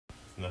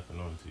nothing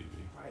on TV.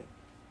 Right.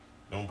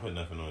 Don't put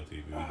nothing on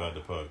TV. We about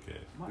the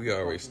podcast. We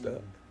already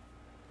stopped.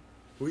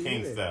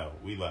 KingStyle,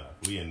 we live.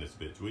 We in this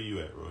bitch. Where you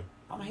at, Roy?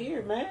 I'm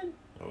here, man.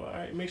 Oh, all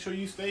right, make sure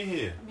you stay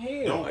here. I'm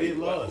here. Don't get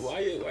lost.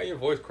 Why your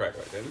voice crack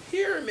like that? I'm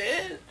here,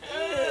 man.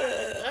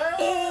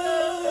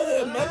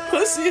 My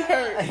pussy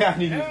hurt. I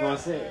knew you was gonna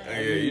say it.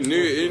 Yeah,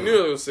 you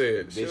knew it was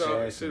said. Shit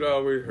always hurt.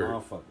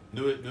 Motherfucker.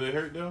 Do it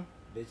hurt though?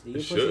 Bitch, do It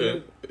your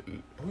shouldn't.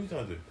 Who you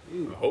talking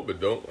to? I hope it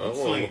don't.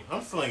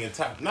 I'm slinging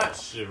top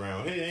notch shit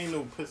around here. Ain't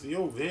no pussy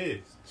over here.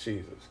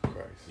 Jesus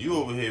Christ. You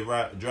over here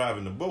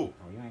driving the boat.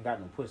 Oh, you ain't got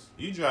no pussy.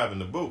 You driving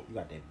the boat. You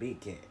got that big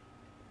cat.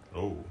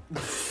 Oh,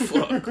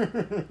 Fuck.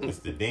 it's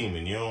the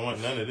demon. You don't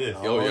want none of this.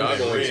 Yo, y'all That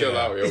gonna red chill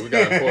eye. out, yo. We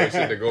got important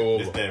shit to go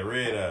over. It's that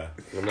red eye.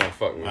 I'm not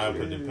fucking I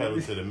with put you. the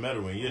pedal to the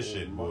metal in your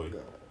shit, boy.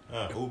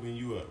 Open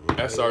you up, bro.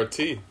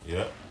 SRT.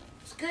 Yep.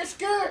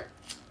 Skirt.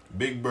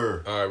 Big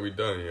Bird. All right, we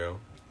done, yo.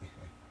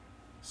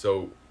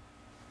 So,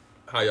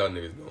 how y'all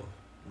niggas doing?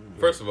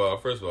 First of all,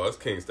 it's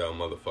KingStyle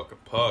motherfucking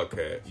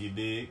podcast. You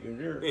dig?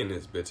 We in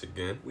this bitch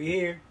again. We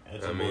here.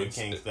 That's your boy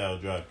KingStyle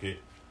Dropkick.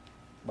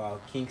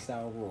 About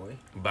KingStyle Roy.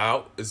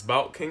 It's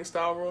about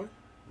KingStyle, Roy?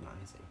 No, I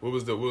didn't say. What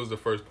was the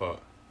first part?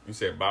 You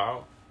said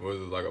bow? Was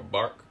it like a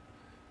bark?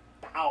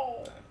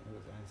 Bow.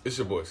 It's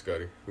your boy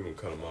Skuddy. We gonna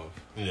cut him off.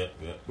 Yeah.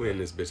 We in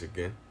this bitch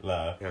again.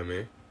 Live. You know what I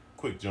mean?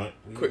 Quick joint.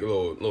 Quick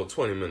little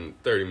 20 minute,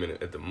 30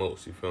 minute at the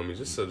most, you feel me?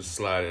 Just sort of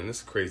slide in.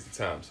 It's a crazy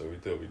time, so we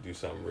thought we'd do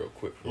something real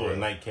quick for Or a real.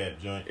 nightcap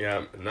joint.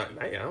 Yeah, I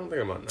don't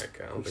think about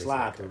nightcap. I don't We think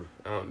slide it's through.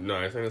 No,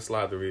 it's ain't a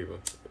slide through either.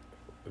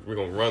 We're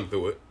gonna run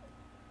through it,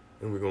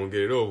 and we're gonna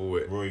get it over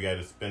with. Roy got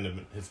his spend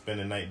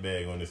the night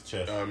bag on his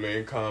chest.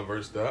 Man,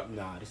 Converse up.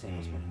 Nah, this ain't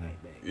no spend the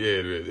night bag. Yeah,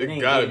 it is. It It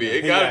ain't gotta good be.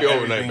 enough. It gotta be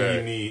overnight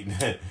everything bag. he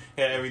need.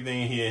 Had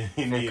everything he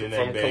need in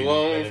that From bag.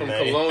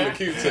 cologne to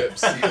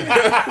Q-tips.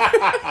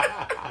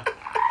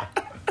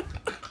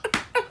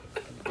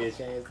 Bitch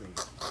ass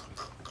nigga.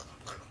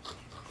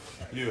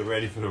 You were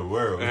ready for the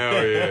world.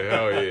 Hell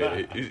yeah.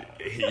 You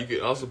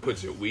can also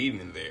put your weed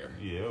in there.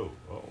 Yo.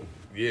 Oh.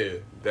 Yeah,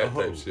 that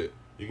Oh. type shit.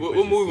 You can What put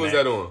your movie was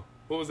snacks. that on?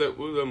 What was that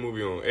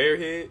movie on?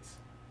 Airheads?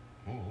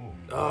 Ooh.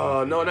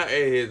 No, not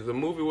Airheads. The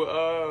movie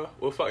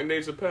with fucking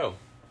Dave Chappelle.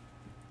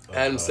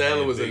 Adam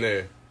Sandler was in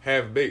there,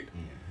 half baked,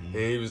 Mm-hmm.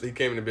 and he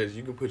came in the bitch.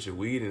 You can put your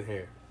weed in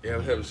here. Yeah,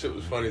 that shit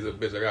was funny as a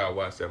bitch. I gotta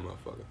watch that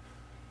motherfucker.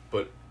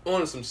 But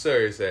on some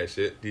serious ass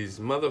shit, these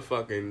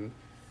motherfucking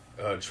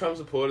Trump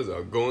supporters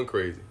are going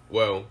crazy.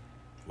 Well,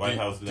 White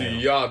House do down.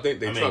 y'all think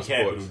they Trump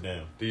Capitol supporters?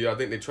 down. Do y'all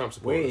think they Trump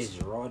Where supporters? is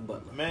Gerard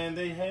Butler? Man,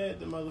 they had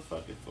the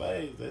motherfucking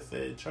flags that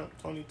said Trump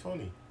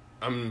 2020.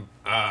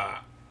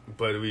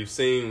 But we've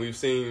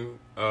seen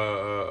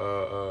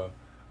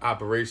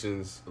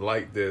operations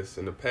like this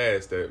in the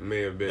past that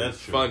may have been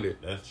That's true. funded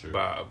That's true.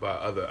 by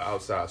other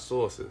outside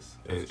sources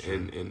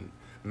and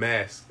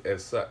masked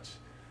as such.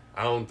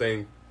 I don't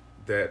think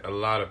that a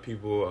lot of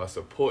people are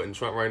supporting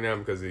Trump right now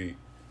because he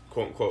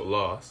quote unquote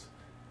lost,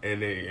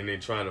 and they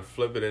trying to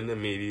flip it in the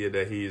media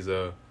that he's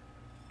a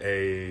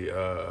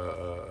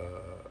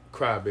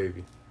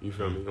crybaby. You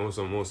feel me?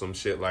 On some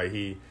shit like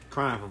he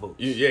Crying for votes.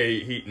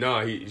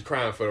 he's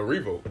crying for the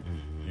revote.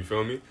 Mm-hmm. You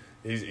feel me?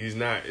 He's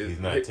not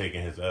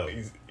Taking his L.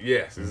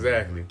 Yes,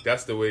 exactly.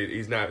 That's the way.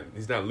 He's not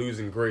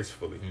losing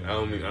gracefully. Mm-hmm. I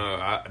don't mean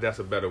that's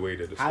a better way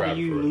to describe it. How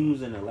do you for it.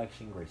 lose an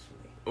election gracefully?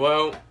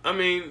 Well, I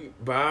mean,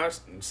 by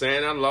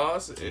saying I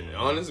lost,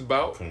 on his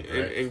bout,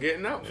 and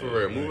getting out for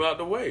real, move out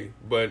the way.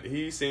 But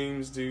he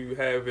seems to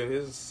have in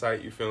his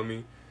sight, you feel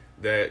me,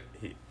 that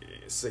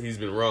he's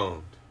been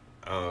wronged.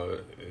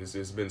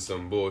 It's been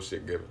some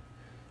bullshit given.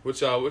 What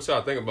y'all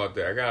think about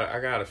that? I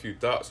got a few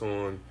thoughts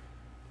on.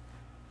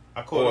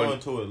 I caught on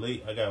to it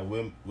late. I got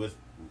a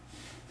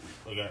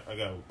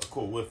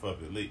caught whiff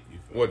of it late. You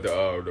feel What me?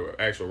 the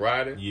actual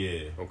rioting?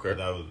 Yeah. Okay. 'Cause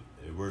I was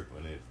at work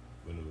when it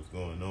was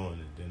going on,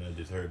 and then I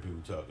just heard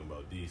people talking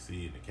about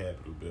DC and the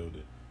Capitol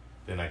building.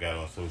 Then I got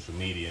on social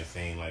media and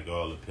seeing like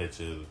all the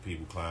pictures of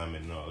people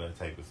climbing and all that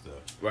type of stuff.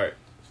 Right.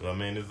 So I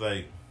mean, it's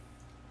like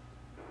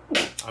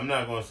I'm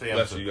not gonna say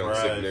Bless I'm you, young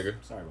sick surprised. nigga.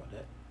 Sorry about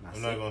that.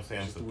 I'm not gonna say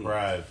I'm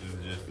surprised.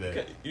 It's just that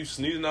Okay, you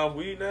sneezing off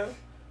weed now?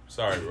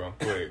 Sorry, bro.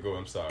 Go ahead.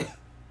 I'm sorry.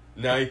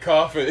 Now he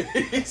coughing.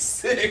 He's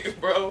sick,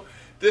 bro.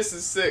 This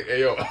is sick. Hey,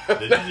 yo.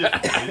 Did you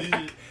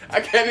just- I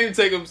can't even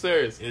take him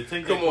serious. Yeah,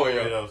 take Come that on,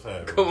 right yo.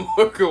 outside, bro.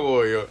 Come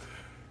on, yo.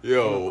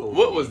 Yo,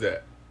 what was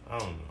that? I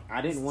don't know. I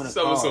didn't want to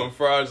Some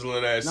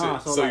fraudulent ass No,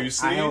 shit. so So like, you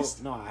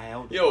sneezed? I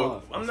held the Yo,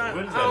 cough. I'm I not. said,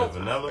 What is I that, don't- a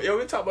vanilla? Yo,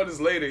 we'll talk about this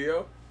later,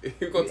 yo.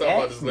 We're gonna talk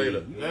about this later.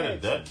 Is that a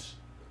Dutch?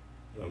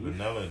 A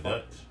vanilla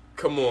Dutch?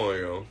 Come on,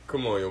 yo.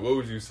 What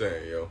was you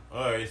saying, yo?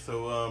 All right,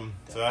 so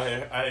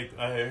I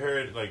had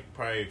heard like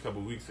probably a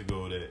couple weeks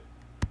ago that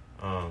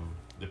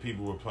the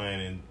people were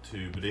planning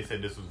to, but they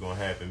said this was going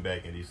to happen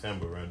back in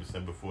December, around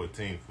December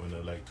 14th, when the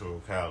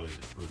Electoral College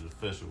was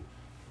official,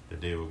 that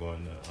they were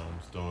going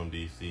to storm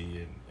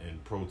D.C.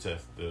 and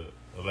protest the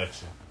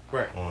election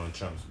on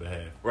Trump's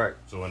behalf. Right.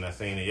 So when I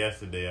seen it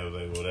yesterday, I was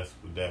like, well, that's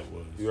what that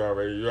was. You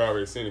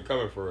already seen it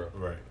coming for real.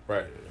 Right.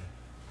 Right.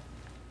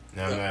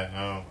 Now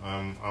I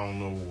don't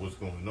know what's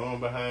going on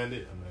behind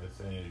it. I'm not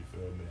saying, you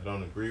feel me, I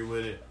don't agree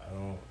with it.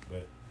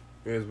 But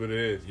it is what it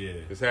is.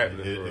 Yeah, it's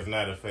happening. It's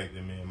not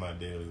affecting me in my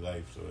daily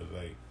life, so it's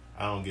like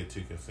I don't get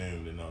too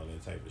consumed in all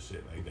that type of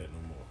shit like that no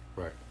more.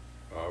 Right.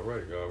 All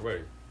right.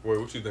 Wait,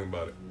 what you think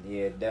about it?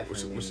 Yeah,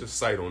 definitely. What's your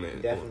sight on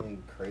that? Definitely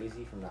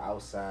crazy from the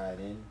outside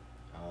in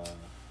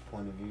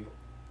point of view.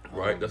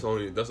 Right. That's the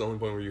only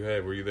point where you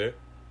had. Were you there?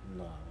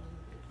 No.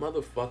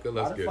 Motherfucker,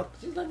 let's get.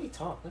 Just let me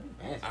talk. Let me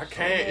answer. I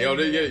can't. Yo,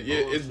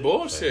 it's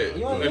bullshit.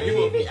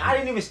 I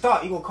didn't even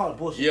start. You gonna call it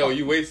bullshit? Yo,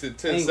 you wasted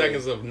 10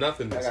 seconds of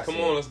nothingness. Come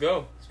on, let's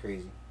go. It's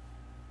crazy.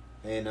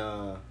 And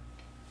I'm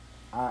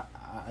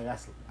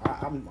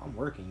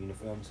working, you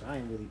feel me? So I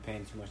ain't really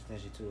paying too much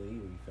attention to it either,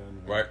 you feel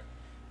me? Right.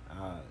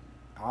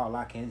 All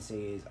I can say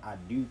is I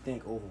do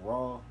think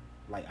overall,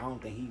 like, I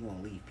don't think he's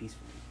gonna leave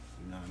peacefully.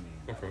 You know what I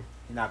mean? Like, okay.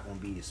 It's not gonna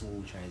be a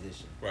smooth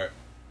transition. Right.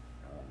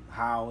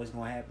 How it's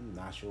gonna happen,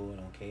 not sure.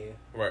 Don't care.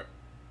 Right.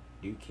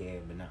 Do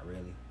care, but not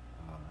really.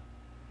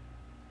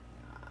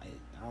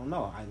 I don't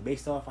know.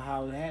 Based off of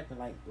how it happened,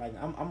 like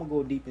I'm gonna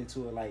go deep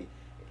into it.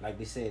 Like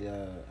they said,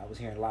 I was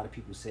hearing a lot of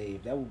people say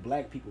if that were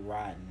black people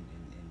riding and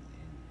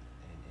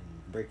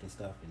breaking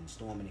stuff and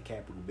storming the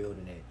Capitol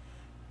building, that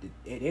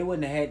it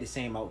wouldn't have had the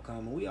same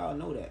outcome, and we all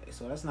know that.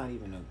 So that's not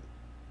even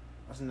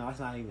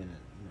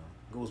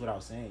goes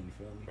without saying. You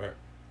feel me? Right.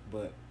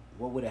 But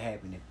what would have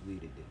happened if we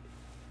did it?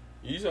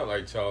 You sound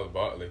like Charles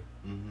Barkley.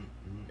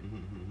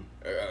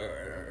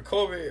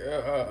 Kobe,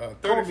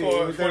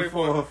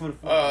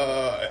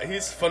 44.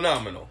 He's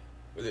phenomenal.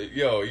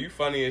 Yo, you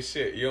funny as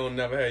shit. You don't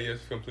never have your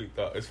complete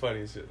thought. It's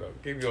funny as shit, though.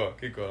 Keep going.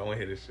 I want to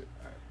hear this shit.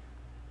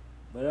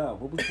 But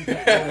what would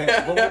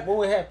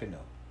happen,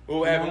 though? What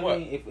would happen? What? I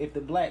mean? If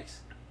the black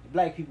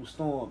people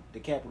stormed the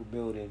Capitol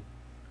building,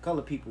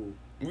 colored people.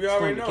 We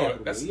already know.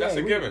 That's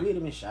a given. We'd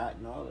have been shot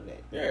and all of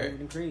that. Yeah. It would have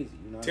been crazy.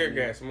 You know. Tear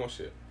gas, some more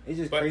shit. It's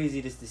just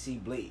crazy just to see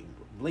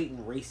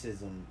blatant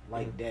racism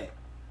like that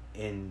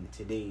in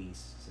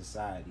today's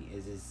society,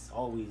 as it's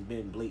always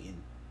been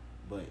blatant,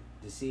 but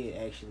to see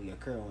it actually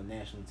occur on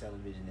national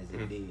television as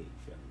it did, you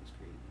feel me? It's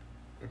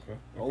crazy. Okay.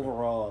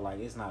 Overall, like,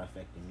 it's not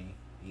affecting me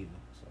either.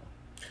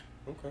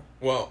 So. Okay.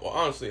 Well,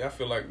 honestly, I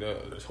feel like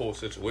this whole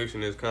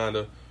situation is kind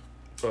of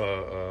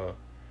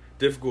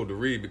difficult to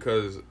read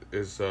because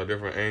it's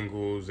different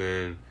angles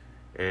and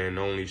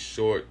only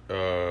short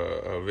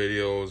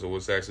videos of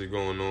what's actually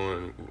going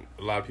on.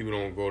 A lot of people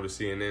don't go to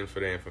CNN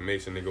for that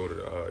information. They go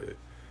to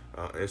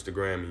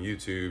Instagram and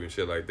YouTube and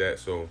shit like that.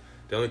 So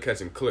they're only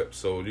catching clips.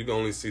 So you can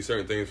only see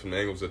certain things from the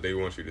angles that they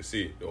want you to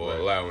see or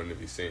allowing to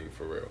be seen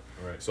for real.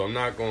 Right. So I'm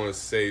not going to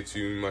say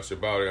too much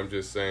about it. I'm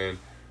just saying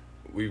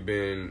we've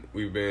been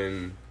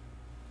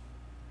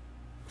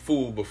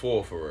fooled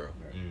before for real.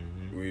 Right.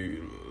 Mm-hmm. We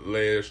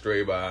led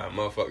astray by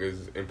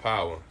motherfuckers in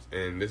power,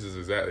 and this is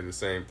exactly the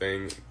same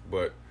thing,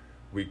 but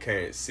we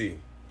can't see.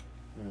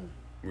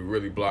 We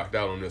really blocked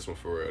out on this one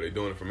for real. They're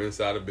doing it from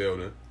inside the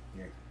building.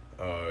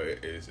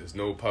 It's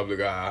no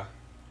public eye.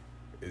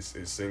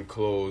 It's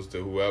enclosed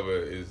to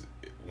whoever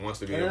wants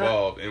to be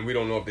involved, and we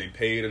don't know if they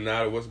paid or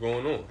not or what's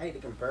going on. I hate the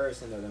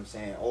comparison of them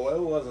saying, "Oh,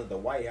 it wasn't the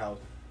White House."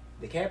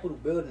 The Capitol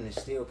building is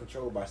still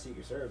controlled by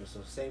Secret Service, so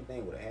the same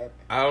thing would have happened.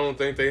 I don't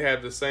think they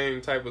have the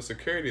same type of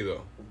security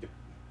though.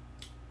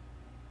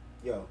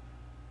 Yo,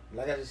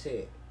 like I just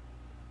said,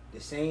 the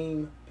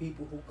same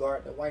people who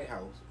guard the White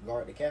House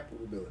guard the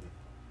Capitol building,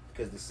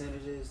 because the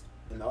senators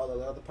and all the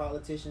other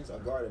politicians are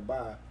guarded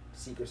by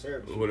Secret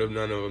Service. What if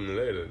none of them are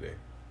there today?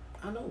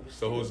 I know. But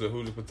so who's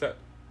to protect?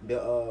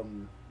 The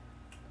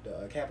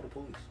Capitol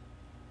Police.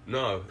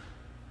 No,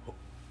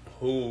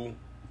 who?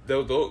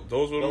 Those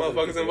were the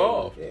motherfuckers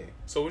involved. Yeah.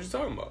 So what you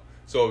talking about?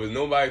 So if there's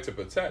nobody to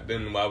protect,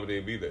 then why would they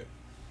be there?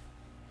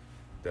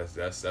 That's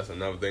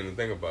another thing to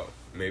think about.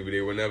 Maybe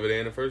they were never there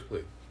in the first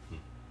place.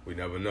 We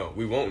never know.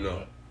 We won't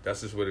know.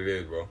 That's just what it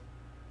is, bro.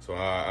 So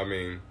I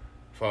mean,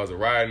 as far as the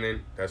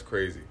rioting, that's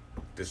crazy.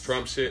 This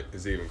Trump shit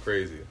is even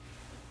crazier.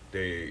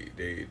 They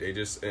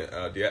just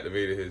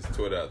deactivated his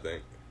Twitter, I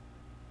think.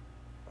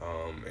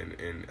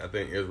 And I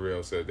think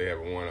Israel said they have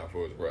a warrant out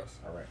for his arrest.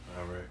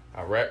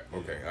 Iraq?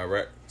 Okay,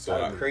 Iraq. So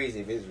that'd be crazy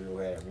if Israel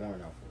had a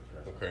warrant out for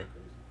his arrest. Okay.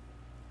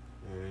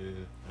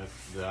 And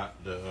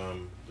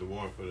the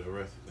warrant for the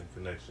arrest is in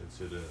connection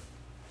to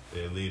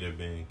their leader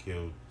being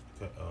killed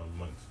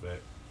months back.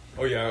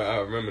 Oh yeah, I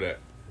remember that.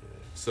 Yeah.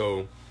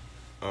 So,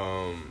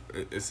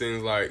 it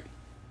seems like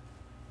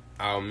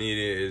our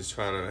media is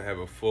trying to have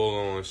a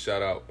full-on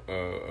shout-out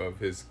of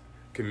his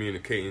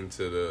communicating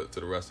to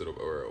the rest of the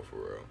world for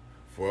real.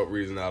 For what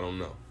reason, I don't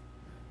know.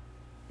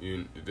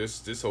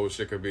 This whole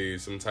shit could be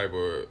some type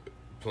of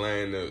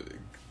plan to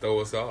throw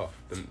us off,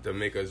 to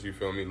make us, you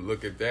feel me,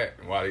 look at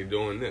that. Why they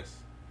doing this?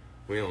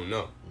 We don't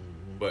know.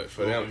 Mm-hmm. But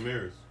for them,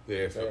 mirrors.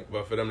 Yeah,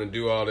 but for them to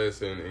do all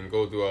this and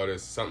go through all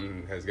this,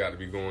 something has got to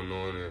be going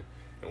on.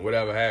 And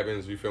whatever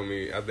happens, you feel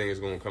me, I think it's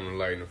going to come to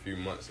light in a few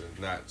months, and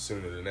not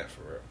sooner than that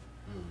for real.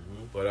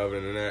 Mm-hmm. But other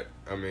than that,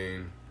 I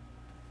mean,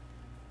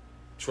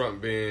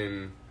 Trump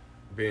being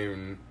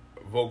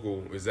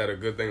vocal, is that a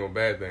good thing or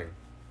bad thing?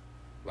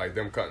 Like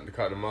them cutting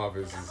them off,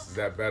 is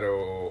that better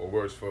or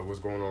worse for what's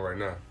going on right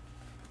now?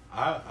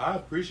 I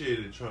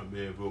appreciated Trump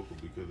being vocal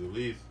because at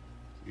least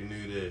you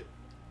knew that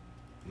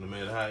no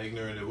matter how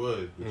ignorant it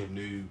was, but you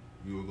knew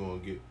you were going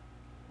to get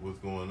what's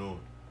going on.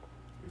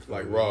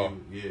 Like raw.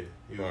 He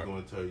was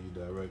going to tell you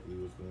directly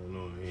what's going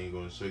on. He ain't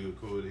going to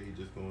sugarcoat it. He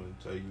just going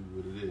to tell you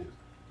what it is.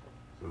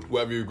 So,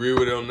 whether you agree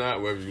with it or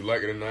not, whether you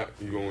like it or not,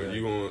 you going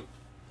to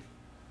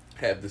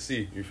have to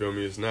see. You feel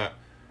me?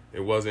 It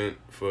wasn't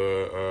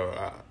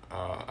for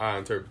our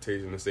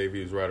interpretation to say if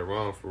he was right or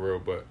wrong for real,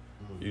 but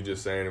you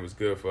just saying it was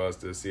good for us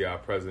to see our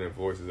president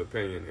voice his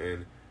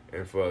opinion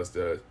and for us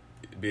to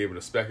be able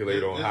to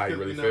speculate on how he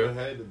really feels. We never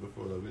had it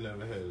before, though. We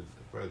never had the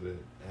president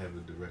have a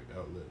direct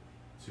outlet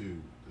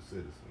to the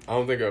citizens. I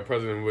don't think a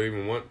president would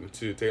even want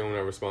to take on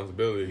that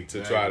responsibility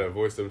to try to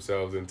voice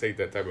themselves and take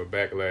that type of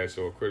backlash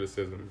or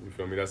criticism. You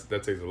feel me?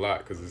 That takes a lot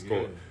because it's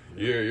going.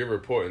 You're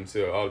reporting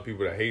to all the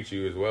people that hate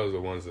you as well as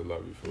the ones that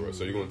love you for real.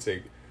 So you're gonna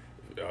take.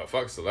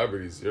 Fuck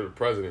celebrities. You're the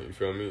president. You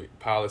feel me?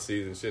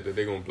 Policies and shit that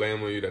they're gonna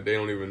blame on you that they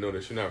don't even know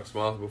that you're not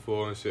responsible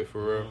for and shit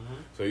for real.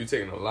 So you're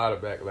taking a lot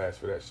of backlash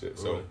for that shit.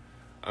 So,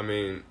 I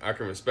mean, I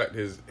can respect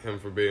him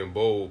for being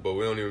bold, but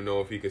we don't even know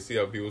if he can see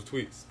other people's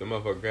tweets. The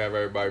motherfucker can have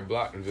everybody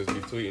blocked and just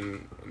be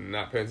tweeting, and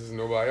not paying attention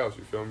to nobody else.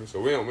 You feel me?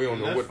 So we don't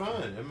know what. That's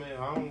fine. I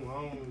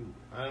mean,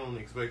 I don't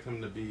expect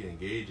him to be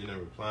engaging and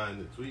replying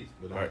to tweets,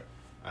 but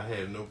I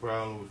have no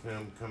problem with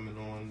him coming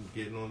on,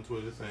 getting on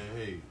Twitter saying,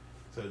 "Hey,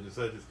 such and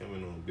such is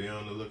coming on. Be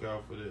on the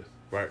lookout for this."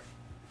 Right.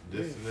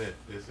 This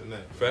and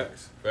that.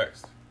 Facts.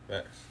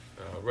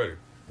 Ready.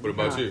 What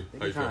about you? They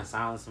been trying to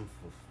silence him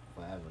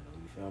for forever,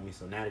 though. You feel me?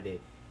 So now that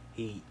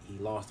he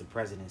lost the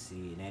presidency,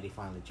 and now they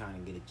finally trying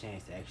to get a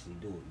chance to actually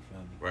do it. You feel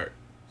me? Right.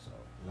 So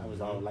that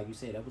was all, like you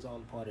said, that was all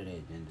a part of that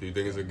agenda. Do you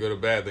think it's a good or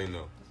bad thing,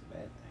 though? It's a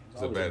bad thing.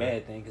 It's always a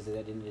bad thing because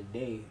at the end of the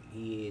day,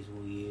 he is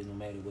who he is. No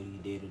matter what he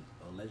did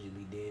or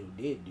allegedly did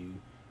or did do,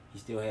 he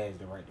still has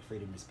the right to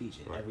freedom of speech.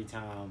 And every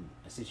time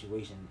a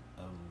situation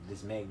of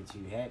this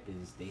magnitude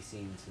happens, they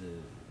seem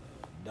to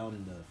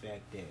dumb the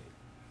fact that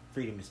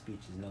freedom of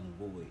speech is null and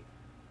void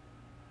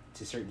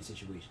to certain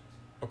situations.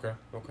 Okay.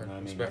 You know what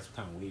I mean? That's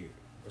kind of weird.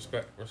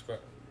 Respect.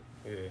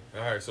 Yeah.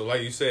 All right. So,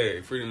 like you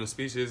said, freedom of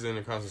speech is in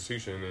the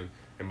Constitution,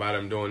 and by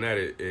them doing that,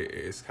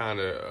 it's kind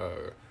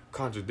of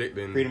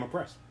contradicting freedom of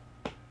press.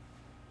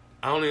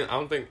 I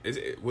don't think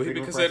would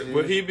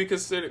he be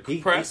considered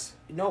press?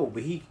 No,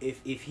 but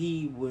if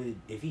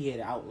he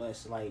had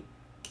outlets like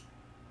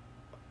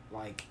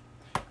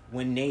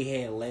when they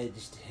had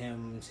alleged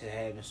him to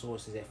having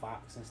sources at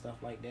Fox and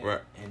stuff like that,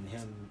 right, and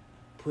him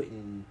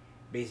putting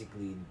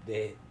basically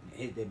the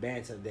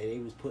banter that they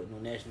was putting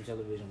on national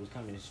television was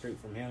coming straight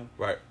from him,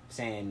 right,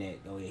 saying that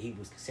he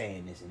was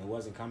saying this and it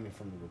wasn't coming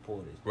from the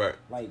reporters, right.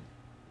 Like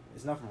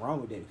there's nothing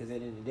wrong with that because at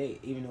the end of the day,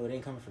 even though it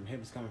ain't coming from him,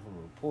 it's coming from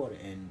a reporter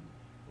and.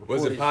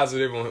 Was it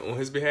positive on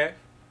his behalf?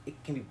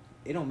 It can be.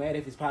 It don't matter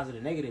if it's positive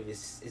or negative.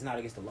 It's not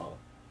against the law.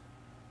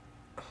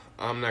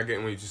 I'm not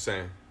getting what you're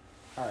saying.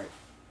 All right.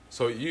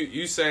 So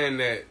you saying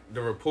that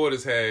the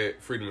reporters had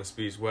freedom of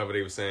speech, whether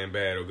they were saying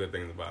bad or good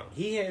things about him?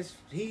 He has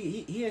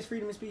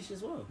freedom of speech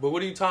as well. But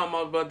what are you talking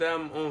about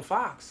them on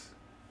Fox?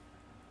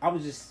 I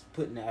was just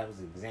putting that as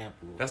an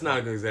example. That's not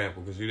a good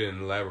example because you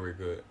didn't elaborate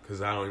good.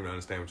 Because I don't even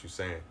understand what you're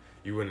saying.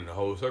 You went in the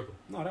whole circle.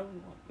 No, that was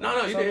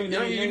no. You did.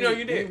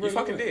 You did. You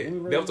fucking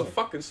did. That was a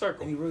fucking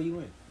circle. Let me reel you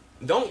in.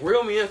 Don't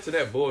reel me into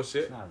that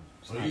bullshit. Are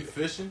you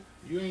fishing?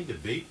 You ain't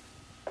debate.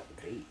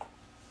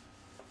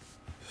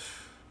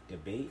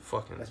 Debate?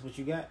 Fucking. That's what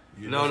you got?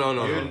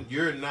 No.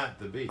 You're not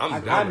debate.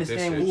 I'm done with this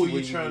shit. Who are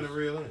you trying to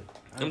reel in?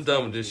 I'm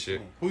done with this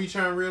shit. Who you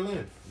trying to reel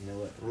in? You know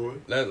what, Roy?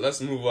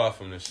 Let's move off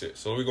from this shit.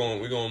 So we're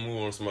gonna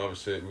move on to some other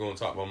shit. We're gonna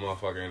talk about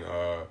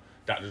motherfucking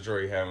Dr.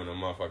 Dre having a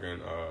motherfucking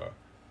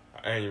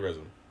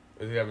aneurysm.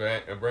 Does he have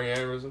a brain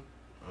aneurysm?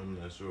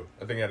 I'm not sure.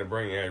 I think he had a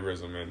brain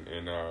aneurysm and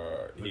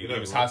he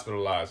was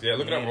hospitalized. Yeah,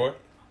 look it up, Roy.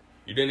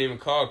 You didn't even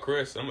call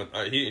Chris.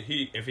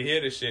 If he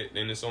hear this shit,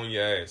 then it's on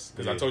your ass.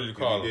 Because I told you to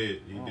call him.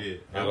 You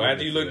did.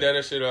 After you looked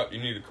that shit up, you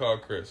need to call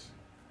Chris.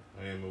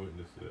 I am a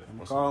witness to that. I'm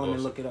going to call him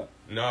and look it up.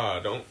 Nah,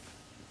 don't.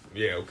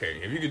 Yeah,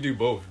 okay. If you could do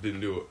both, then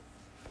do it.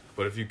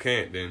 But if you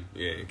can't, then,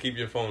 yeah, and keep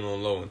your phone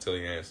on low until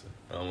he answers.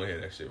 I don't want to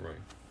hear that shit ring.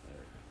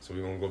 So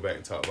we're going to go back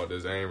and talk about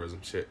this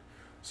aneurysm shit.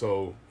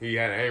 So he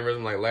had an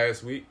aneurysm like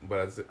last week, but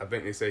I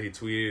think they said he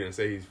tweeted and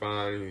said he's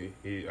fine.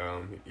 He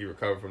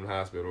recovered from the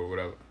hospital or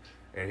whatever.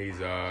 And he's,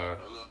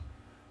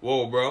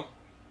 whoa, bro.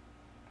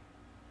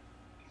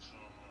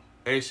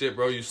 Ain't shit,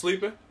 bro. You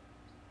sleeping?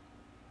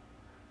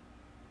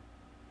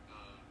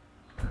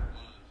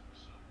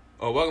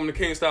 Oh, welcome to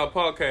KingStyle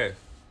Podcast.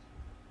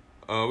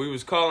 We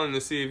was calling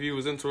to see if you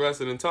was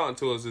interested in talking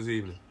to us this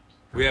evening.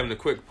 We having a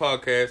quick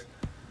podcast.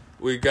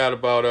 We got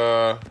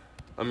about,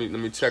 let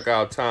me check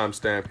our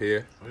timestamp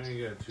here. We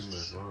ain't got too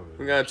much longer.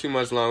 We got too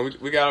much long.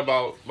 We got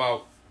about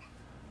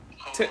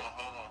 10.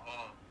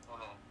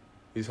 Hold on.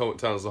 He's telling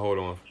us to hold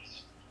on.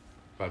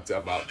 About. This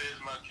is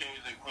my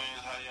kings and queens.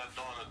 How y'all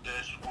doing? The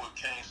dashboard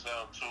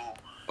KingStyle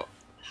tool.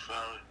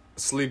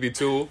 Sleepy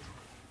tool.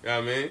 You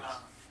know what I mean?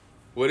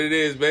 What it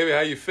is, baby? How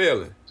you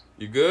feeling?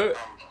 You good?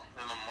 I'm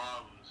feeling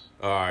marvelous.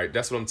 All right,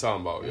 that's what I'm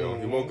talking about, yo.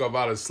 He woke up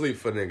out of sleep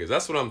for niggas.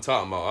 That's what I'm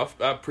talking about.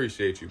 I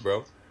appreciate you,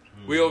 bro.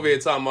 We over here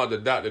talking about the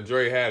Dr.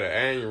 Dre had an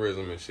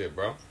aneurysm and shit,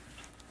 bro. Okay.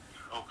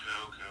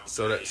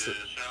 So that- shout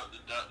out to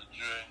Dr.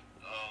 Dre.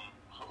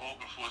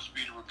 Hoping for a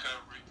speedy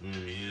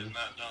recovery. He has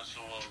not done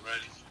so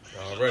already.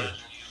 Already.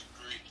 He's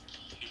great.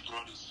 He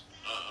brought his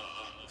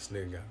This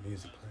nigga got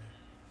music playing.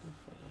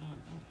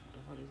 The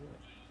fuck is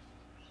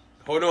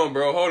that? Hold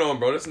on,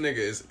 bro. This nigga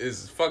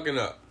is fucking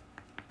up.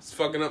 It's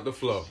fucking up the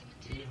flow.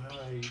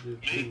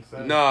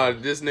 Nah,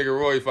 this nigga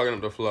Roy fucking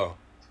up the flow.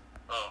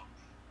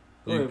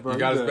 Go ahead, bro. You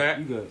got you his good. back?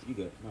 You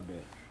good. My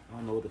bad. I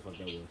don't know what the fuck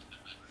that was.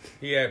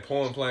 He had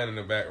porn playing in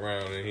the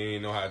background and he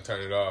didn't know how to turn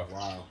it off.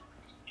 Wow.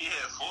 He had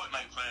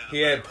Fortnite playing.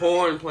 He had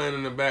porn playing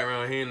in the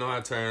background. He didn't know how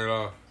to turn it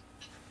off.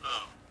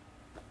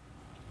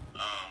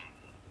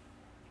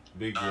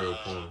 Big girl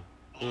porn.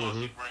 Who else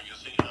he bring?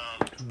 Is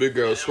he, Big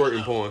girl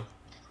squirting porn.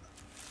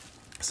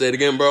 Say it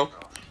again, bro. I was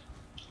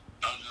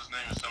just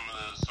naming some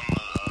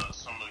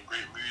of the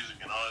great music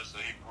and artists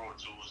that he brought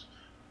to us.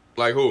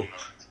 Like who? I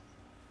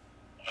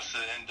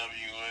said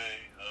NWA,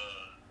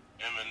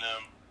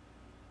 Eminem,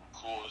 of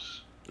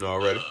course.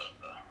 Already.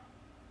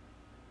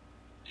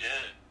 Yeah.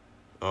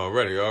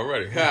 Already.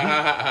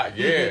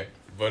 Yeah.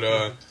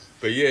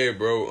 But yeah,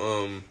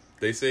 bro.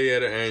 They say he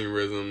had an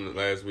aneurysm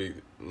last week.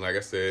 Like I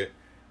said,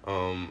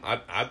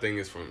 I think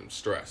it's from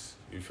stress.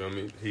 You feel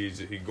me? He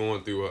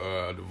going through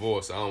a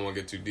divorce. I don't want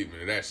to get too deep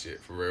into that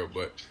shit for real,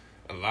 but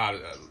a lot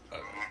of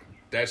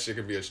that shit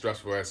could be a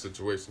stressful ass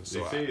situation.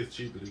 So they say it's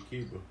cheaper to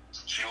keep her.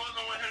 She wasn't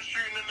with him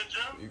shooting in the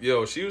gym?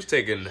 yo, she was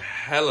taking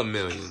hella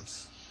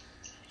millions.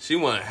 She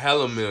won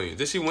hella millions.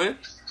 Did she win?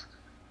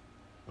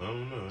 I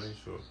don't know. I ain't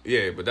sure.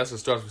 Yeah, but that's a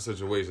stressful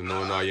situation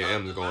knowing all your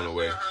M's going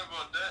away. What I heard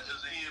about that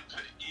is that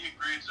he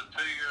agreed to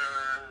pay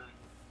her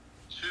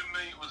 $2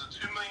 million. Was it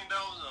 $2 million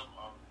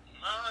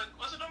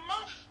was it a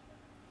month?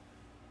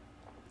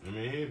 I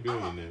mean, he ain't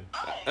billionaire.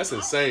 That's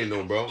insane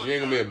though, bro. You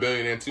ain't gonna be a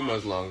billionaire too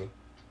much longer.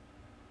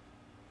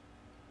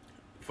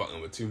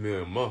 Fucking with $2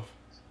 million a month.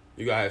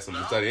 You gotta have some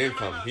steady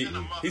income.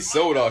 He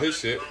sold all his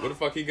shit. What the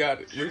fuck he got?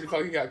 What the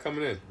fuck he got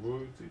coming in?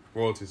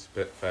 Royalties,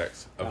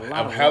 facts of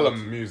hella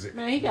music.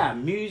 Man, he got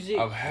music.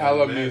 Of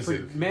hella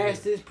music.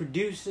 Masters,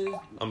 producers.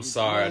 I'm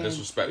sorry, man, I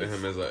disrespected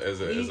him as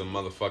a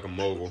motherfucking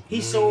mogul.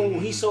 He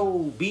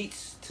sold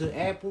beats to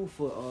Apple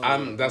for.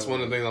 That's one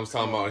of the things I was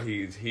talking about.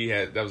 He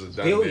had that was a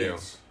done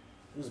billions. deal.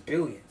 It was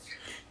billions.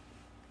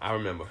 I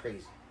remember.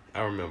 Crazy.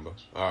 I remember.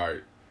 All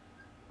right.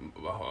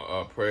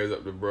 Prayers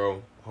up to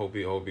bro. Hope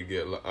he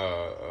get well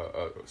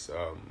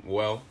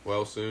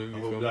soon. I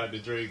You hope feel me? Dr.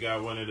 Dre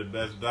got one of the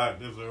best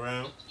doctors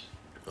around.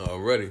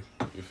 Already.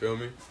 You feel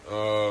me?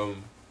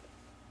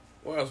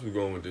 Where else we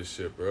going with this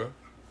shit, bro?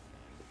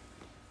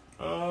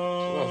 What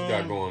else we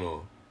got going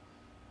on?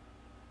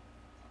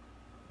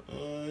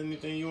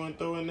 Anything you want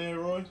to throw in there,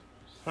 Roy?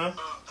 Huh?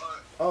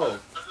 Oh,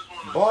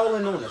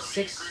 balling on a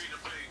six.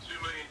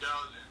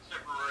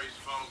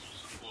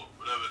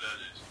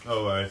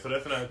 Oh, all right. So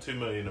that's not $2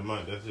 million a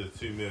month. That's just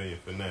 $2 million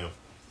for now.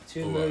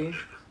 $2 million.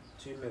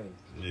 $2 million.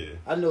 Yeah.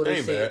 I know they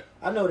Ain't said.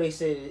 bad. I know they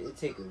said it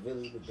take a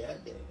village, but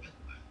goddamn.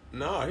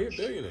 Nah, he a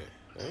billionaire.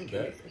 That ain't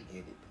bad. I get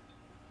it.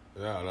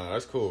 No,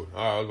 that's cool.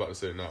 All right, I was about to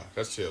say, nah,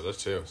 that's chill.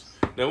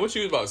 Now, what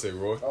you was about to say,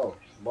 Roy? Oh,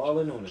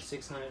 balling on a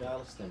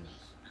 $600 stimulus.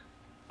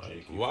 Why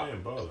you keep Wow.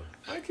 saying baller?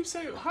 I keep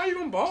saying, how you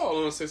gonna ball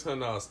on a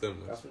 $600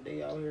 stimulus? That's what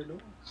they out here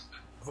doing.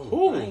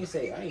 Who? I ain't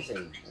say.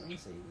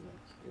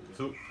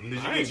 So, did you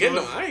I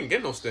ain't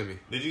get no stimmy.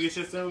 Did you get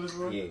your stimulus,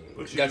 bro? Yeah.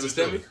 What You got your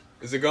do with stimmy?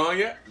 Is it gone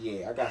yet?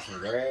 Yeah, I got some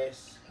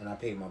grass and I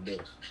paid my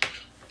bills.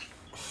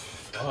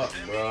 Fuck,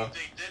 bro.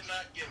 They did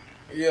not give me.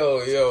 Yo.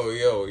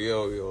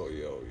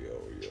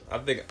 I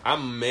think I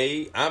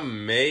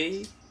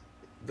may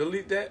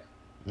delete that.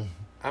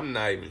 I'm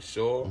not even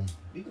sure.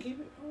 You can keep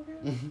it.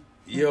 Okay.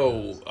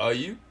 Yo, are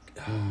you?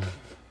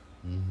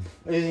 You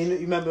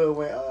remember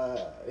when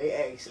they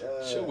asked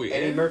Should we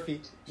Eddie end?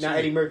 Murphy? Not Should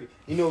Eddie we? Murphy.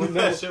 You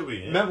know, Should we,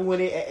 yeah? remember when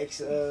they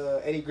asked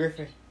Eddie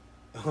Griffin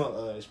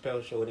the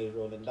spell show when they was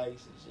rolling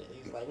dice and shit?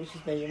 He's like, "What you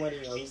spend your money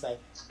on?" He's like,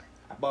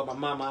 "I bought my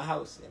mama a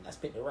house and I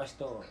spent the rest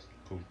on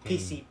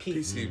PCP."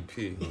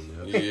 PCP.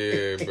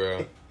 Yeah,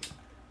 bro.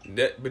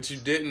 But you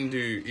didn't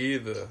do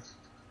either,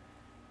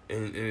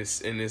 and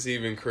it's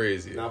even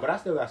crazier. Nah, but I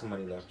still got some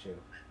money left, chill.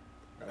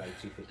 I got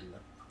like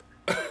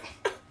 $250 left.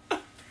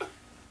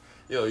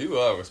 Yo, you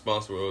are a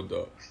responsible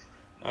dog.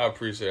 I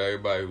appreciate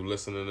everybody who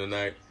listening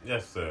tonight.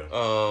 Yes, sir.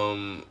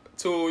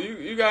 Tool,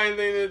 you got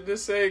anything to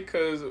say?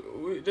 Cause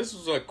this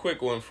was a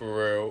quick one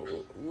for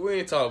real. We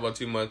ain't talking about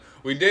too much.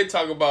 We did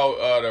talk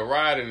about the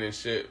riding and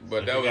shit, but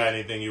If that you was got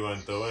anything you want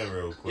to throw in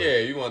real quick? yeah.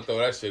 You want to throw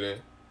that shit in?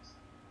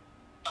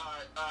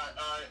 Alright.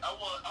 I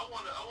want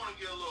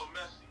to get a little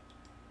messy,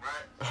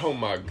 right? Oh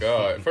my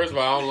god! First of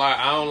all,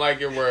 I don't like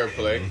your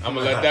wordplay. I'm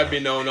gonna let that be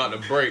known not to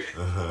break.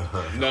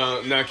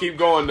 No, keep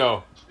going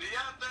though. Do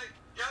y'all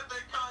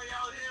think Kanye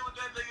out here with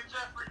that nigga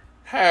Jeffrey?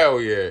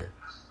 Hell yeah.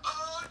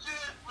 Oh,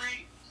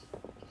 Jeffrey.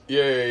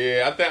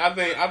 Yeah.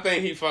 I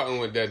think he fucking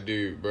with that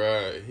dude,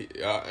 bro.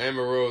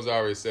 Amber Rose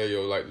already said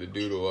yo like the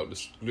doodle up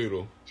the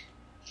doodle.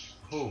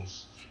 Who?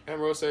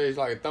 Amber Rose said he's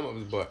like a thumb up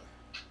his butt.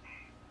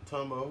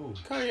 Talking about who?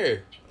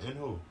 Kanye. And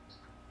who?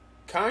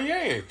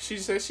 Kanye. She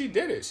said she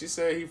did it. She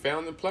said he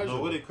found the pleasure.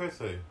 No, what did Chris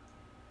say?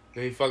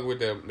 Then he fucked with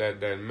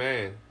that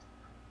man.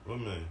 What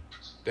man?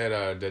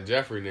 That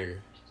Jeffrey nigga.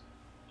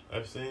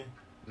 Epstein?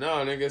 No,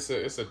 nigga, it's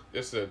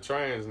a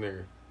trans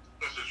nigga.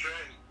 It's a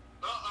trans.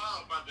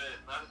 Oh, my bad.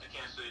 I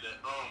can't say that.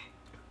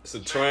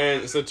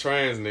 It's a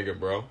trans nigga,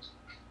 bro.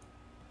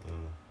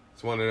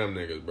 It's one of them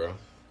niggas, bro.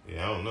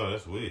 Yeah, I don't know.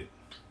 That's weird.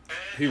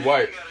 He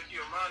white. You gotta keep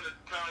in mind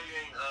that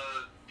Kanye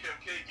and Kim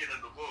K getting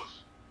a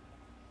divorce.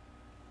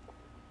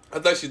 I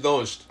thought she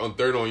throwing on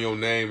third on your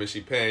name and she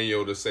paying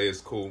yo to say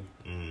it's cool.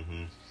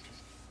 Mm-hmm.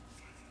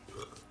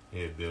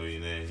 He a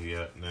billionaire. He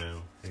up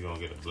now. He gonna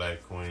get a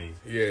black queen.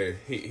 Yeah,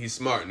 he's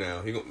smart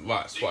now. He gonna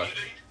watch. You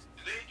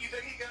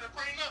think he got a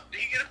prenup? Did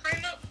he get a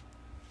prenup?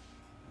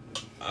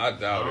 I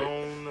doubt it. I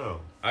don't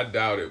know. I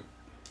doubt it.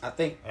 I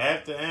think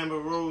After Amber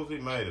Rose, he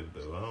might have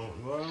though. I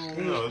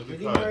don't know. It's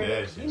because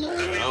Kardashian.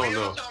 I don't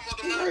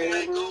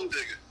know.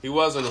 He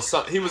was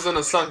in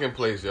a sunken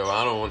place, yo.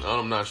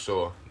 I'm not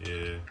sure.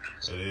 Yeah,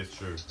 that is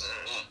true.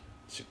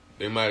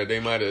 They might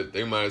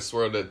have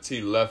swirled that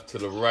T left to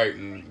the right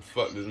and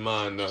fucked his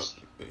mind up.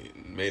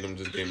 Made him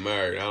just get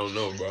married. I don't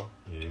know, bro.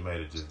 Yeah, he might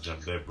have just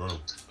jumped that broom.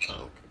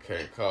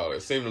 Can't call it.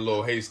 It seemed a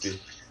little hasty.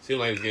 Seemed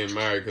like he was getting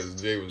married because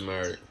Jay was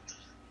married.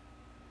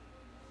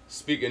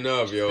 Speaking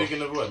of, yo.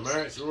 Speaking of what?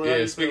 Marriage?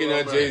 Yeah, speaking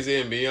of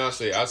Jay-Z and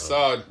Beyonce, I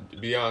saw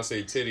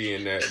Beyonce titty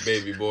in that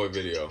Baby Boy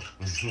video.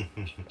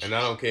 And I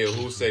don't care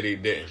who said he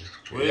didn't.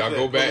 Y'all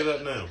go back. Pull it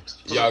up now.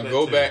 Y'all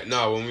go back.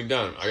 No, when we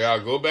done.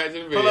 Y'all go back to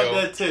the video. Pull up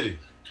that titty.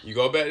 You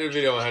go back to the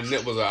video and her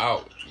nipples are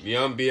out.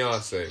 Young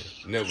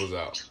Beyonce, nipples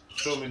out.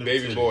 Show me the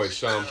Baby titties. Boy,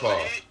 Sean Paul.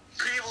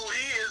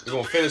 We're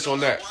going to finish on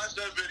that. Watch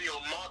that video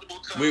multiple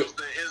times. There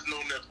is no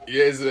nipple.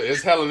 Yeah,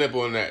 it's hella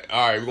nipple in that.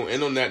 All right, we're gonna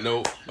end on that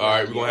note. All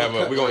right, we're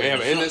gonna have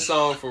an ending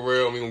song for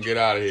real, and we're gonna get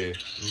out of here.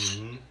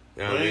 Mm-hmm.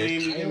 You know what I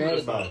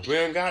mean? We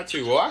ain't got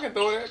to. Well, I can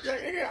throw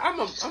that.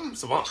 I'm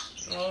savant.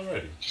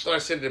 Already. Throw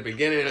that shit at the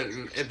beginning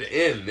and at the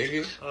end,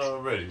 nigga.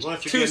 Already.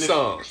 Once Two again,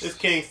 songs. This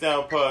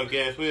KingStyle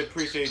Podcast. We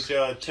appreciate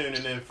y'all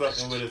tuning in,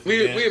 fucking with us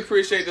We again.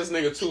 appreciate this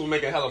nigga too for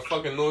making hella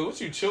fucking noise.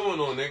 What you chewing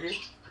on, nigga?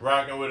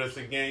 Rocking with us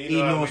again. You know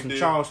eating how on we some do.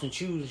 Charleston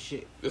chews and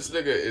shit. This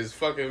nigga is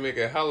fucking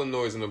making hella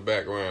noise in the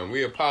background.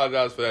 We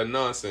apologize for that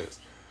nonsense.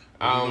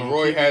 gonna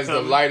Roy keep has it the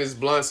coming. lightest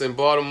blunts in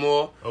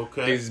Baltimore.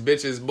 Okay. These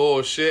bitches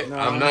bullshit. No,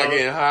 I'm not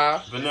getting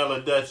high. Vanilla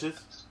Duchess.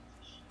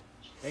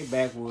 They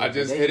backwoods. I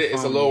just They hit it.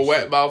 It's a little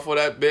wet shit. mouth for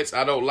that bitch.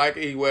 I don't like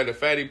it. He wear the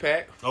Fanny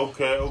Pack.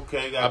 Okay.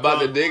 I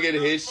about to dig it.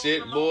 His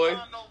shit, boy.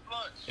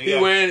 He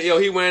got-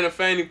 wearing a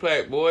Fanny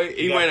Pack, boy.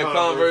 He got wearing a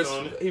Converse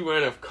Converse. on it. He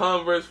wearing a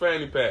Converse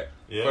Fanny Pack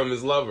Yeah. from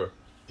his lover.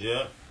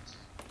 Yeah.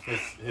 His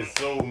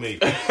soulmate.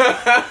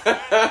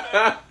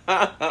 Racist,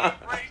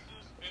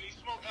 and he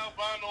smoked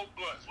albino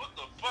blunts. What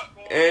the fuck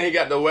going on? And he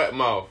got the wet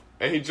mouth.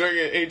 And he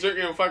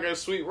drinking fucking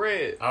sweet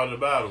red. Out of the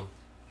bottle.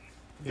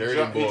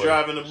 Dirty boy. He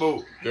driving the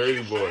boat.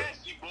 Dirty boy.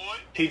 Nasty boy.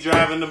 He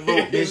driving the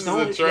boat. This is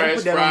Don't- a don't trash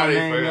put that on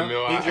Friday my for name, him,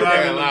 yo. yo. He I driving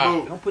can't the lie.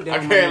 boat. Don't put that I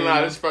on my can't name, lie.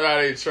 yo. This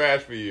Friday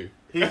trash for you.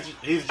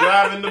 He's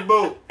driving the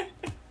boat.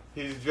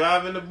 He's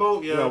driving the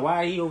boat, yo. Yo,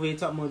 why he over here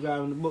talking about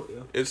driving the boat,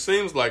 yo? It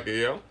seems like it,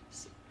 yo.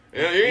 You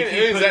keep ain't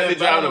putting exactly that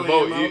driving a bottle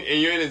boat, in your mouth.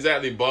 and you ain't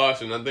exactly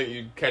boshing. I think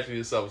you catching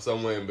yourself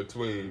somewhere in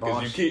between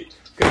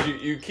because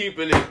you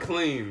keeping it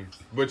clean,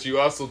 but you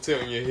also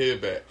tilting your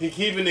head back. He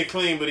keeping it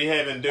clean, but he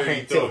having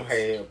dirty thoughts.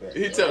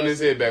 He tilting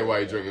his head back while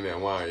he drinking that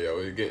wine, yo.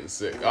 He's getting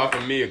sick.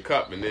 Offer me a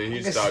cup, and then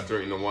he start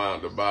drinking the wine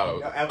out the bottle.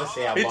 Don't ever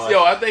say I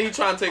Yo, I think he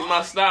trying to take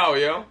my style,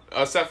 yo.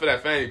 Except for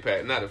that fanny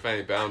pack, not the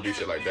fanny pack. I don't do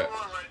shit like that. Right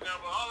now,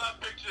 but all that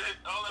picture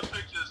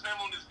is him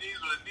on his knees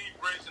with a knee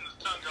brace and his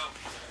tongue out.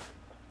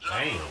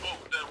 Driving the boat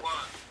with that wine.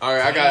 All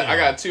right, I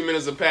got 2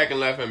 minutes of packing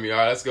left in me. All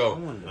right, let's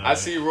go. I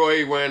see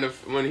Roy wearing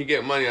when he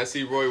get money. I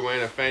see Roy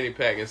wearing a fanny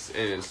pack and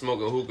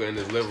smoking hookah in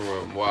his living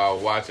room while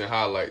watching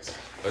highlights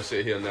of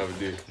shit he'll never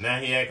do. Now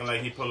he acting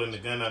like he pulling the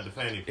gun out the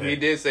fanny pack. He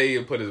did say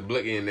he'll put his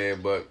blicky in there,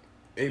 but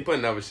he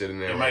putting other shit in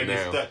there It right might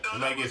get now. stuck. It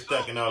might get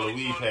stuck in all the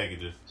weed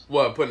packages.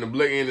 What? Putting the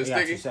blicky in the He got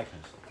 2 sticky?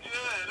 seconds. Yeah,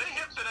 they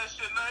hip to that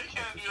shit now. You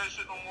can't do that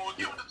shit no more.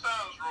 Give it the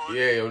times, Roy.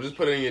 Yeah, yo, just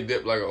put it in your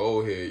dip like an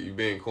old head. You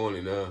being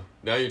corny now.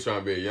 Now you trying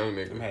to be a young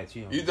nigga. I'm at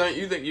you. You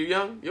think you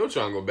young? Yo,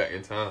 trying to go back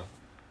in time.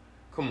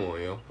 Come on,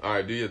 yo. All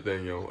right, do your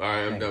thing, yo. All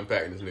right, I'm done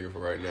packing this nigga for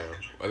right now.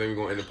 I think we're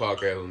gonna end the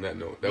podcast on that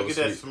note. That Look was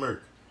at that sweet.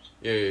 smirk.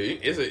 Yeah,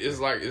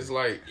 it's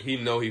like he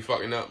know he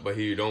fucking up, but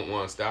he don't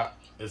want to stop.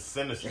 It's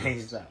sinister.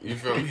 Can't stop. You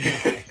feel me?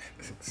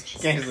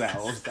 Can't stop.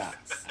 Won't stop.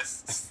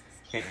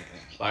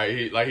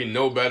 like he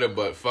know better,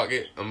 but fuck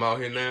it, I'm out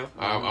here now.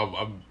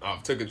 I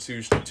took it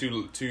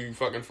too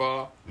fucking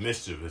far.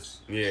 Mischievous.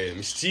 Yeah,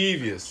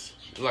 mischievous,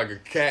 like a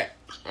cat.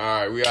 All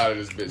right, we out of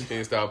this bitch.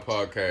 KingStyle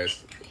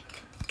Podcast.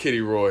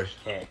 Kitty Roy.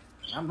 Hey,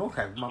 I'm no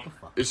kind of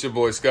motherfucker. It's your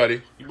boy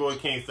Skuddy. Your boy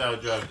KingStyle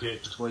Drop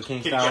Kid. Boy,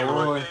 Kitty KingStyle Cat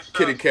Roy.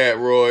 Kitty Cat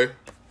Roy.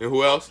 And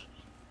who else?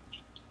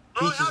 Reese.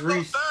 Features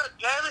Reese.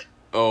 Damn it.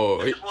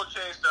 Oh, It's for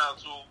KingStyle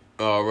too.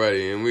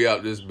 alrighty, and we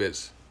out this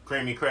bitch.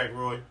 Creamy Crack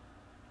Roy.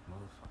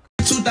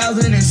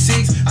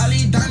 2006, I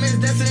leave diamonds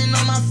dancing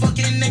on my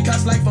fucking neck,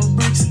 cost like for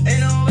bricks. Ain't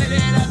no way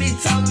that I be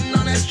talking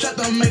on that strap,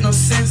 don't make no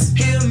sense.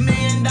 He $1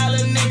 million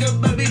nigga,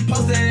 but be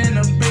posted in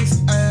the bricks.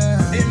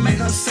 It make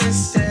no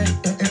sense, yeah.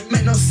 It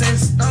make no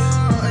sense, no.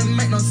 It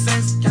make no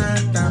sense, yeah.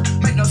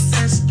 Make no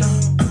sense, no.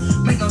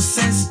 Make no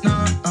sense, no.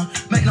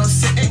 Make no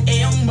sense,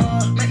 young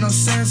boy. Make no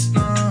sense,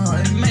 no.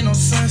 It make no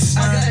sense.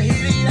 I can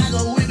hit it, I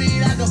can whip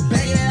it, I can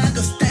bang it, I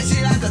can stash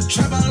it, I can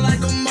trap out like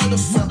a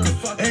motherfucker.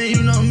 And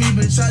you know me,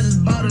 bitch, I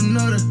just bought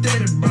another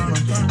 30, bro.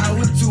 I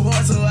whip too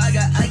hard, so I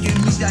got Ike and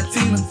Mitch got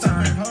Tina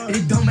time.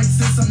 It don't make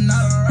sense, I'm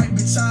not alright,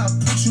 bitch, I'll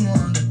put you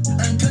on it.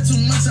 I ain't got too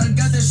much, I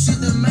got that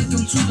shit that make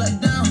them tweet like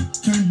down.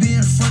 Can't be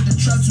in front the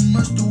trap too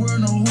much, the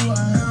world know who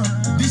I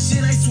am. This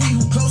shit ain't sweet,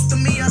 who close to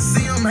me, I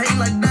see them hate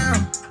like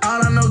down.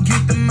 All I know,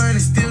 get the money,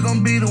 still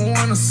gon' be the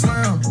one to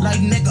slam.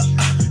 Like nigga,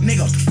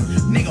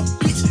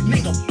 bitch,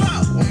 nigga,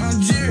 pop. When I'm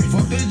Jerry,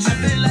 fuck the Jerry.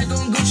 I feel like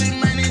I'm Gucci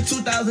Mane in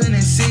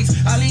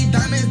 2006. I leave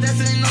diamonds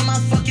dancing on my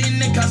fucking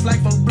neck, cost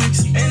like for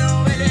bricks. Ain't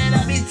no way that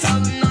I be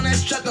talking on that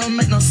strap, don't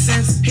make no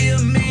sense. He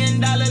 $1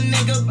 million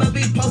nigga, but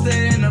be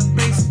posted in the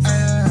bricks.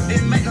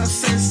 It make no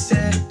sense,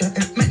 yeah.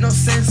 It make no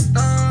sense,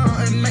 no.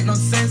 It make no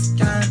sense,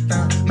 yeah.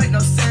 Make no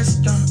sense,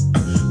 no.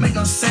 Make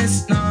no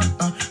sense, no.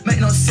 Make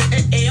no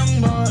sense,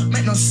 young boy.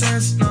 Make no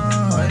sense, no.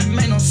 It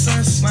make no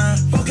sense, man.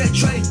 Fuck that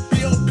Trey,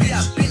 B.O.P.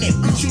 I been it,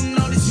 bitch, you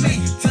know this me.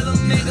 Tell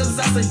them niggas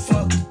I say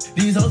fuck.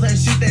 These hoes ain't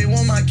shit, they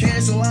want my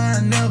cash, so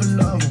I never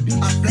love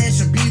them. I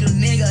flash and beat a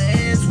nigga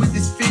ass with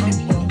this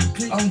 50 buck.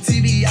 On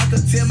TV, I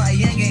could tell my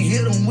yank and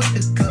hit him with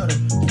the cutter.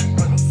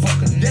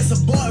 Motherfucker, that's a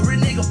boy, real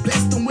nigga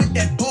blessed him with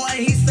that boy.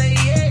 He say,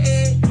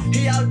 yeah.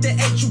 He out there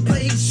at you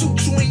play, he shoot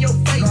you in your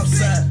face.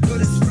 Upside,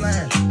 put us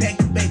flying, back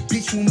to back,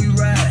 bitch, when we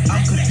ride.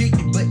 I'm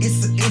convicted, but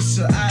it's an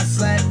issue. I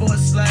slide for a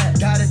slide.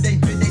 Die today,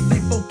 bitch, they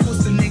say 4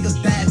 pussy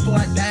niggas died before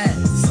I died.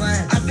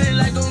 Slime. I feel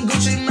like I'm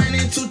Gucci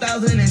Mane in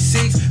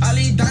 2006. I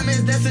leave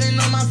diamonds dancing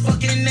on my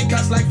fucking neck,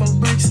 cost like for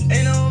bricks.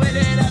 Ain't no way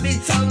that I be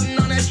talking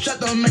on that strap,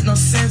 don't make no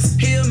sense.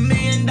 He $1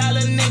 million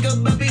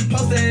nigga, but be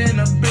posted in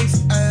the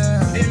bricks.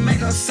 It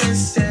make no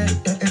sense, yeah.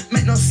 It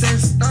make no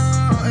sense, no.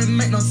 It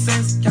make no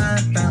sense,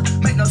 yeah.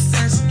 Make no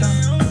sense,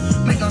 no.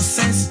 Make no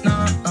sense,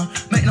 no.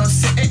 Make no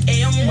sense,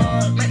 young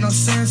boy. Make no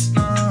sense,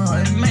 no.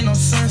 It make no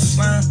sense,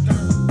 man.